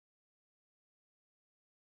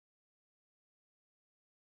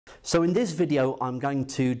So in this video, I'm going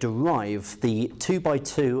to derive the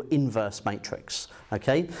 2x2 inverse matrix.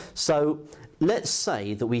 Okay, so let's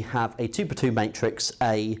say that we have a 2x2 matrix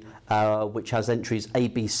A, which has entries A,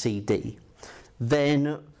 B, C, D.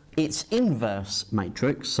 Then its inverse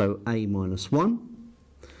matrix, so A minus 1,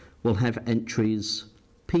 will have entries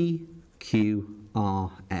P, Q,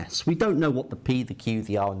 R, S. We don't know what the P, the Q,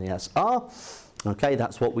 the R, and the S are. Okay,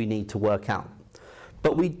 that's what we need to work out.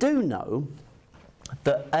 But we do know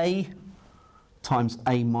that A times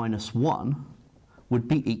A minus 1 would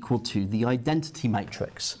be equal to the identity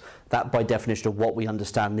matrix. That, by definition, of what we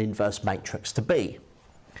understand the inverse matrix to be.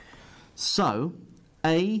 So,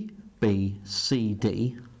 A, B, C,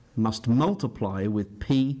 D must multiply with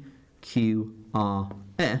P, Q, R,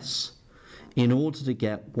 S in order to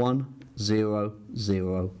get 1, 0,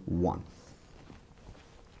 0, 1.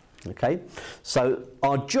 Okay, so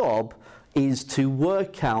our job is to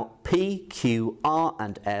work out P, Q, R,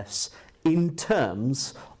 and S in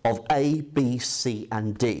terms of A, B, C,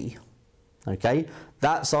 and D. Okay,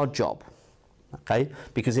 that's our job. Okay,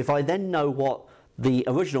 because if I then know what the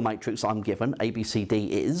original matrix I'm given, A, B, C, D,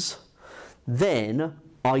 is, then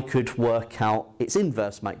I could work out its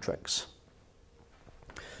inverse matrix.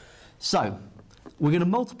 So, we're going to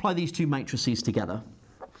multiply these two matrices together.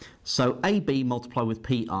 So, AB multiply with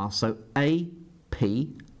PR, so AP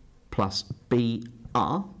plus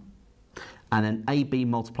BR, and then AB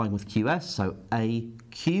multiplying with QS, so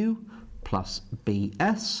AQ plus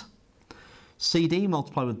BS. CD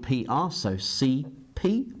multiply with PR, so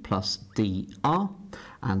CP plus DR,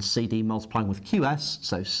 and CD multiplying with QS,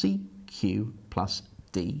 so CQ plus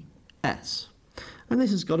DS. And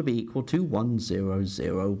this has got to be equal to 1, 0,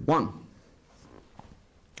 0, 1.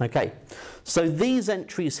 Okay, so these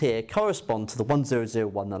entries here correspond to the 1, 0, 0,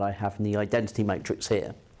 1 that I have in the identity matrix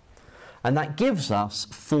here. And that gives us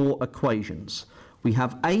 4 equations. We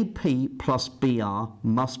have AP plus BR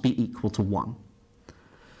must be equal to 1.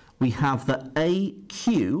 We have that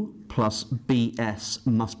AQ plus BS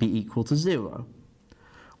must be equal to 0.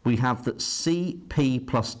 We have that CP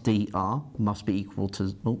plus DR must be equal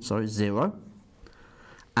to, 0.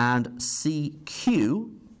 And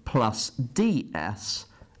CQ plus DS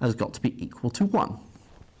has got to be equal to 1.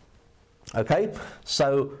 Okay,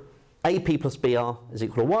 so AP plus BR is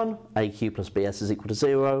equal to 1, AQ plus BS is equal to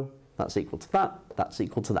 0, that's equal to that, that's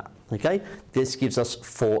equal to that. Okay, this gives us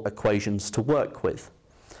 4 equations to work with.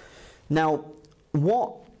 Now,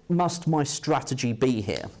 what must my strategy be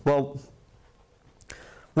here? Well,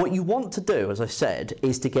 what you want to do, as I said,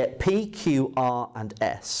 is to get P, Q, R, and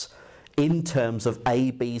S in terms of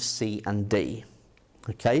A, B, C, and D.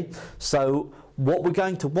 Okay, so what we're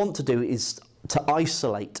going to want to do is to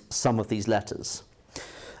isolate some of these letters.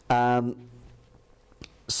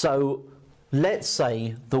 So let's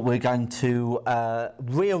say that we're going to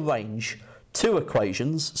rearrange 2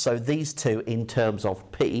 equations, so these 2 in terms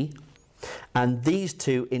of P and these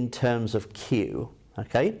 2 in terms of Q.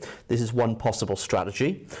 Okay, this is one possible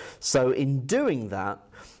strategy. So in doing that,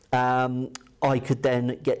 I could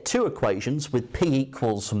then get 2 equations with P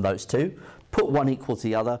equals from those 2, put one equal to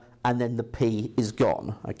the other, and then the P is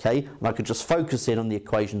gone. Okay, and I could just focus in on the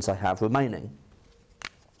equations I have remaining.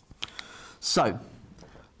 So,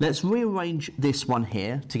 let's rearrange this one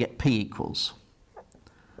here to get P equals.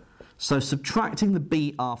 So subtracting the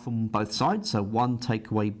BR from both sides, so 1 take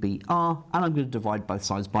away BR, and I'm going to divide both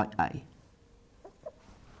sides by A.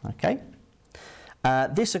 Okay.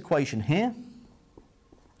 This equation here,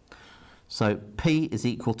 so P is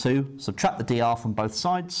equal to, subtract the DR from both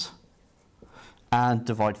sides, and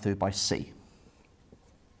divide through by C.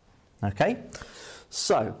 Okay.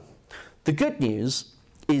 So, the good news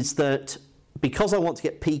is that because I want to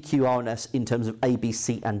get P, Q, R, and S in terms of A, B,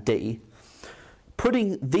 C, and D,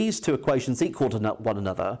 putting these 2 equations equal to one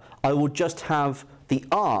another, I will just have the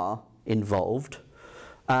R involved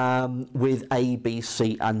with A, B,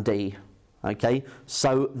 C, and D. Okay,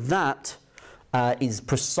 so that is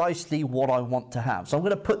precisely what I want to have. So I'm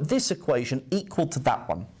going to put this equation equal to that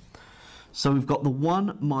one. So we've got the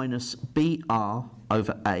 1 minus BR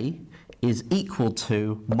over A is equal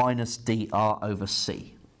to minus DR over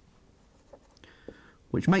C.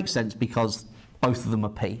 Which makes sense because both of them are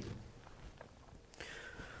P.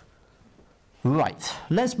 Right,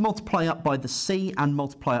 let's multiply up by the C and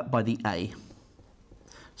multiply up by the A.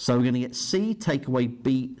 So we're going to get C take away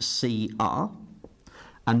BCR,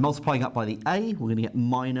 and multiplying up by the A, we're going to get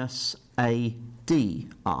minus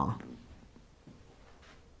ADR.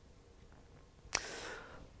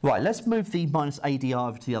 Right, let's move the minus ADR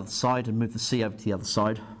over to the other side and move the C over to the other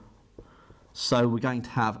side. So we're going to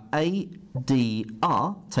have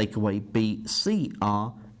ADR take away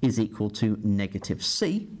BCR is equal to negative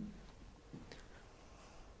C.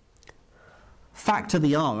 Factor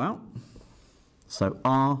the r out. So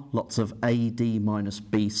r lots of AD minus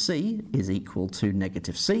BC is equal to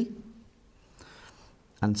negative C.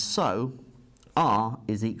 And so r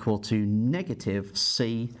is equal to negative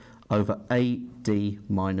C over AD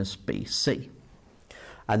minus BC.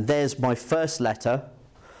 And there's my first letter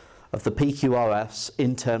of the PQRS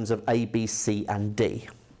in terms of A, B, C and D.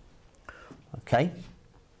 Okay,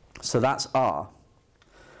 so that's R.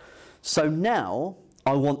 So now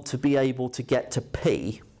I want to be able to get to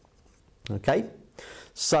P. Okay,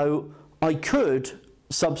 so I could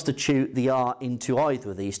substitute the R into either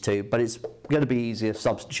of these two, but it's going to be easier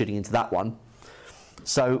substituting into that one.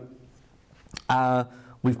 So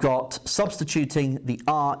we've got substituting the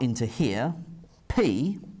R into here,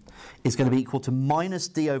 P is going to be equal to minus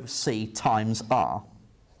D over C times R,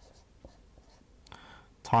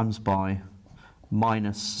 times by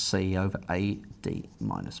minus C over AD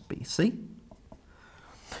minus BC.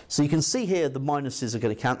 So you can see here the minuses are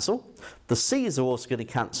going to cancel. The C's are also going to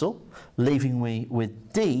cancel, leaving me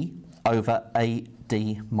with D over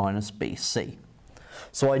AD minus BC.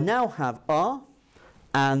 So I now have R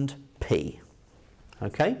and P.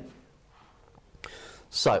 Okay?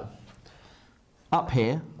 So up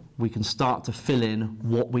here we can start to fill in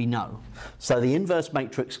what we know. So the inverse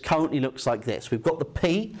matrix currently looks like this. We've got the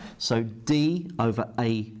P, so D over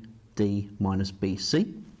AD minus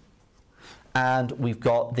BC. And we've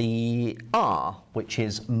got the R, which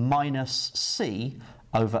is minus C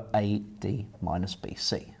over AD minus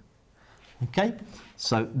BC. Okay,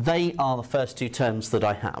 so they are the first two terms that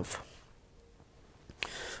I have.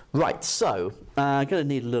 Right, so I'm going to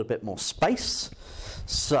need a little bit more space.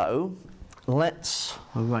 So let's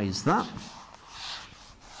erase that.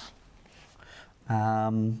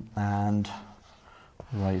 And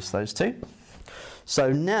erase those two.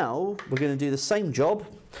 So now we're going to do the same job,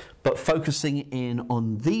 but focusing in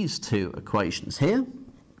on these two equations here.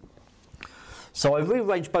 So I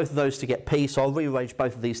rearranged both of those to get P, so I'll rearrange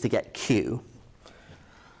both of these to get Q.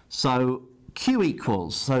 So Q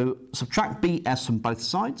equals, so subtract BS from both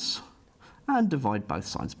sides and divide both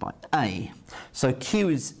sides by A. So Q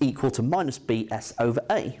is equal to minus BS over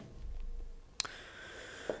A.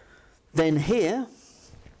 Then here,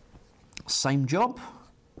 same job.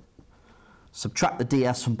 Subtract the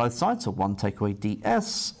ds from both sides, so 1 take away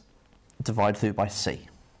ds, divide through by C.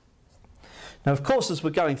 Now, of course, as we're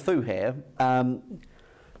going through here,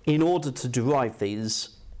 in order to derive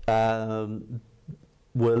these, we're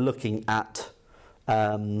looking at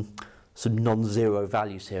some non-zero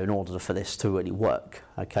values here in order for this to really work,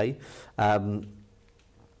 okay? For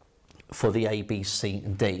the A, B, C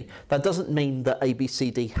and D. That doesn't mean that A, B,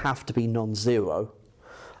 C, D have to be non-zero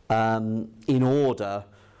in order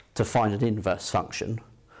to find an inverse function,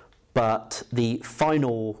 but the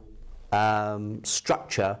final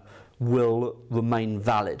structure will remain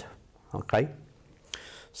valid, okay?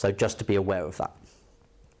 So just to be aware of that.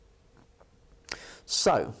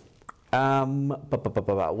 So,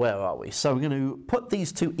 where are we? So we're going to put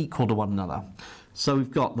these two equal to one another. So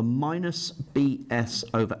we've got the minus BS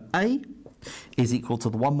over A is equal to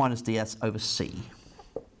the 1 minus DS over C.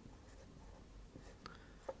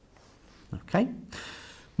 Okay.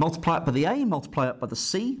 Multiply it by the A, multiply it by the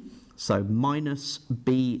C. So minus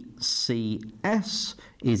BCS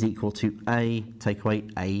is equal to A, take away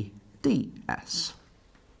ADS.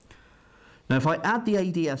 Now if I add the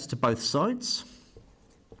ADS to both sides,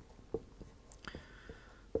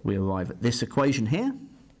 we arrive at this equation here.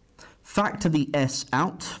 Factor the S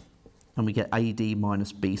out, and we get AD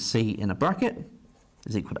minus BC in a bracket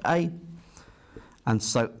is equal to A. And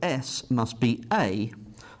so S must be A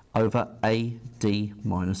over AD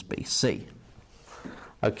minus BC.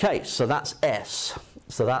 Okay, so that's S.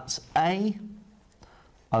 So that's A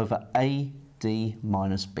over AD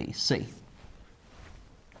minus BC.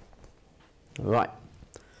 Right.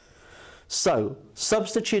 So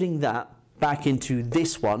substituting that back into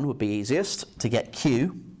this one would be easiest to get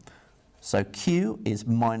Q. So Q is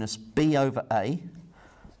minus B over A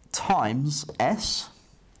times S.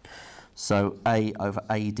 So A over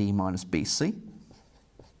AD minus BC.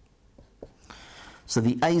 So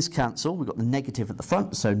the A's cancel, we've got the negative at the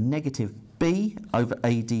front, so negative B over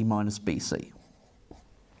AD minus BC.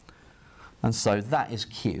 And so that is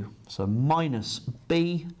Q. So minus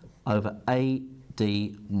B over AD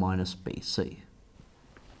minus BC.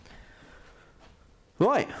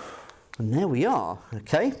 Right, and there we are,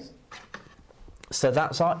 okay? So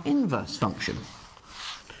that's our inverse function.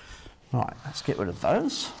 Right, let's get rid of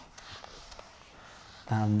those.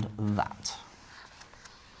 And that.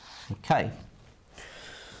 Okay.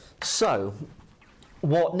 So,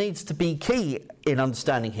 what needs to be key in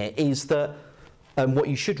understanding here is that And what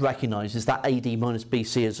you should recognise is that AD minus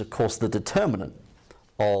BC is, of course, the determinant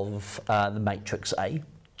of the matrix A.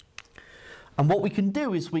 And what we can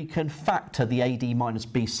do is we can factor the AD minus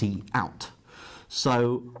BC out.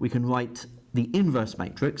 So we can write the inverse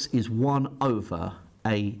matrix is 1 over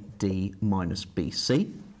AD minus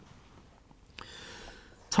BC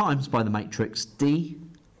times by the matrix D,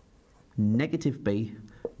 negative B,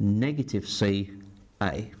 negative C,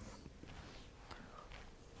 A.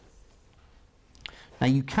 Now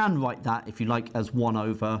you can write that, if you like, as 1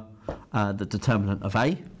 over the determinant of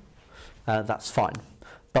A. That's fine.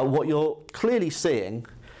 But what you're clearly seeing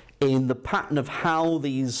in the pattern of how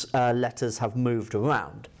these letters have moved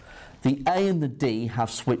around, the A and the D have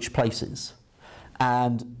switched places.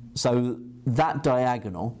 And so that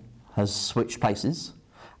diagonal has switched places,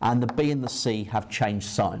 and the B and the C have changed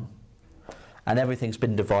sign. And everything's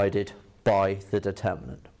been divided by the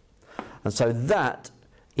determinant. And so that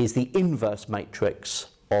is the inverse matrix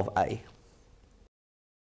of A.